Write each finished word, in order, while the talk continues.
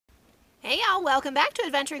Hey y'all, welcome back to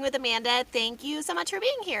Adventuring with Amanda. Thank you so much for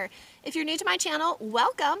being here. If you're new to my channel,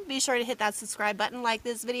 welcome. Be sure to hit that subscribe button, like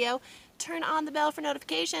this video, turn on the bell for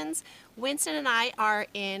notifications. Winston and I are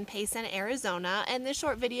in Payson, Arizona, and this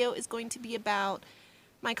short video is going to be about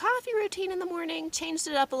my coffee routine in the morning. Changed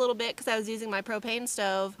it up a little bit because I was using my propane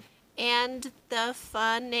stove, and the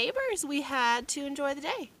fun neighbors we had to enjoy the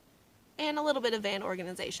day, and a little bit of van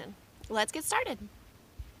organization. Let's get started.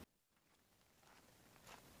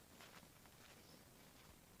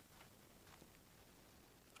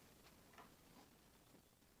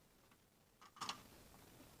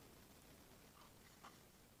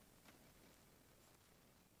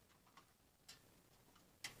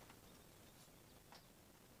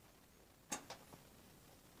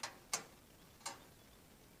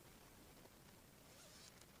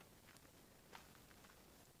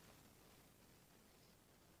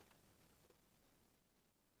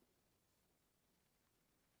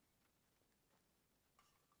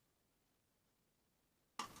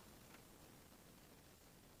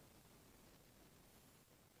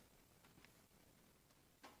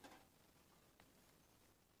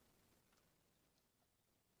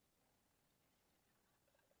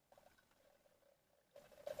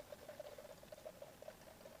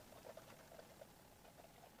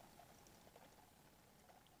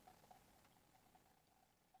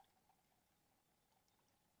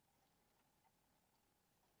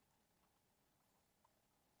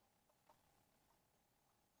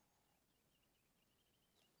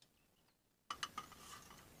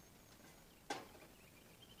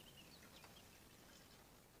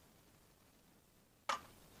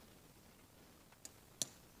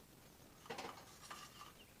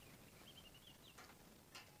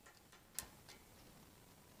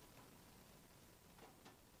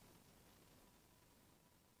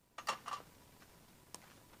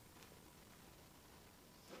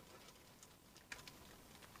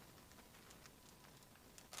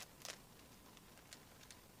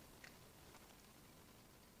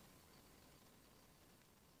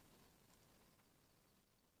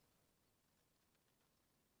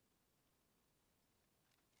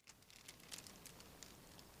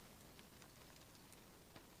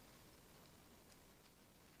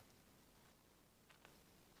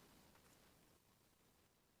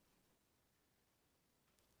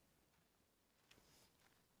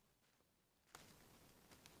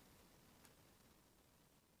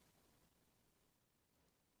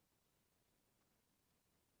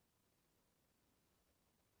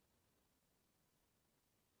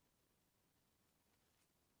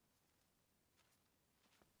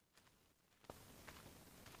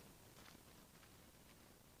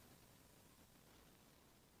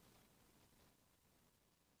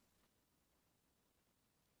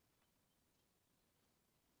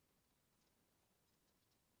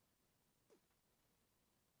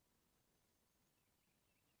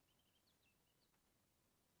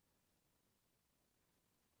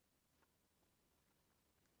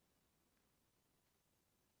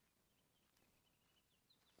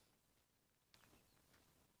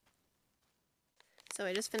 So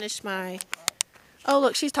I just finished my... Oh,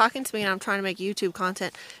 look, she's talking to me and I'm trying to make YouTube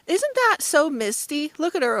content. Isn't that so misty?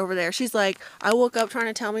 Look at her over there. She's like, I woke up trying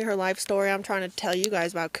to tell me her life story. I'm trying to tell you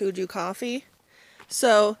guys about Kuju coffee.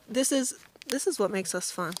 So this is what makes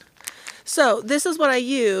us fun. So this is what I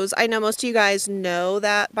use. I know most of you guys know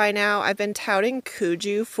that by now. I've been touting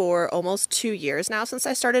Kuju for almost 2 years now since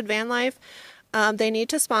I started van life. They need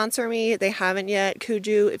to sponsor me. They haven't yet.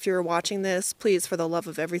 Kuju, if you're watching this, please, for the love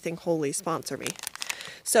of everything holy, sponsor me.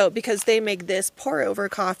 So, because they make this pour over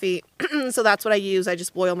coffee, so that's what I use. I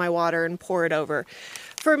just boil my water and pour it over.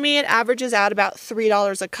 For me, it averages out about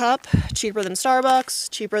 $3 a cup, cheaper than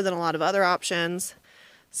Starbucks, cheaper than a lot of other options.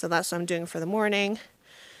 So that's what I'm doing for the morning.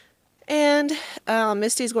 And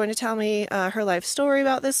Misty's going to tell me her life story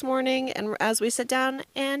about this morning, and as we sit down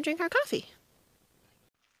and drink our coffee.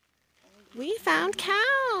 We found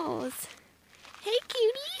cows. Hey,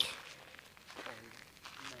 cutie.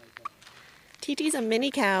 TT's a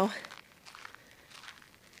mini cow.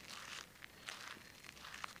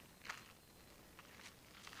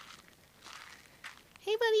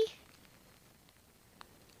 Hey, buddy.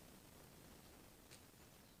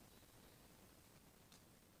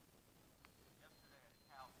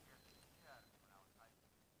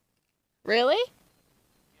 Really? Yeah,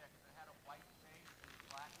 because it had a white face and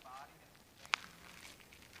black body and face.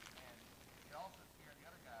 And it also scared the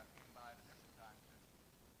other guy who came by at a different time because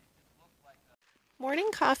it just looked like a...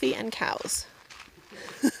 Morning coffee and cows.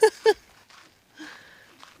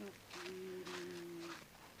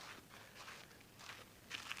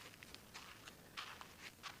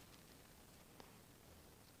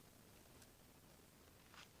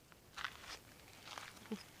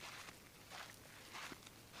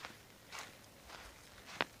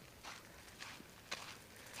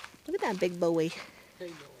 at that big boy.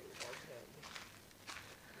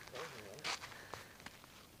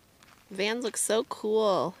 Vans look so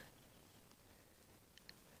cool.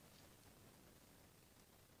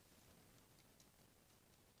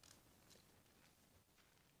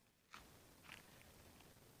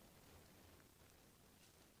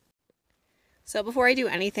 So before I do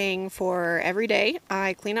anything for every day,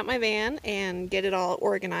 I clean up my van and get it all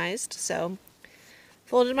organized. So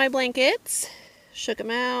folded my blankets, shook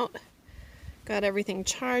them out, got everything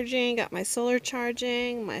charging, got my solar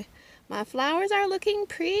charging, my flowers are looking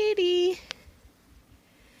pretty.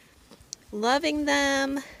 Loving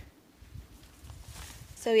them.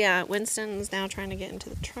 So yeah, Winston's now trying to get into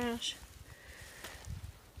the trash.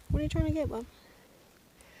 What are you trying to get, Bob?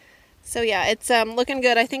 So yeah, it's looking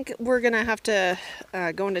good. I think we're gonna have to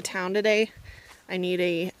go into town today. I need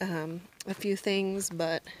a few things,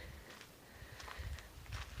 but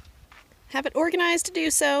have it organized to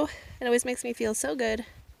do so. It always makes me feel so good.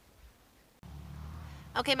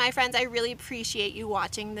 Okay, my friends, I really appreciate you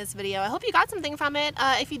watching this video. I hope you got something from it.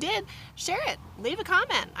 If you did, share it. Leave a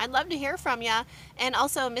comment. I'd love to hear from you. And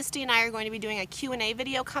also, Misty and I are going to be doing a Q&A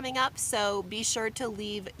video coming up, so be sure to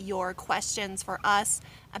leave your questions for us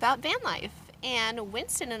about van life. And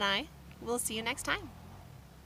Winston and I will see you next time.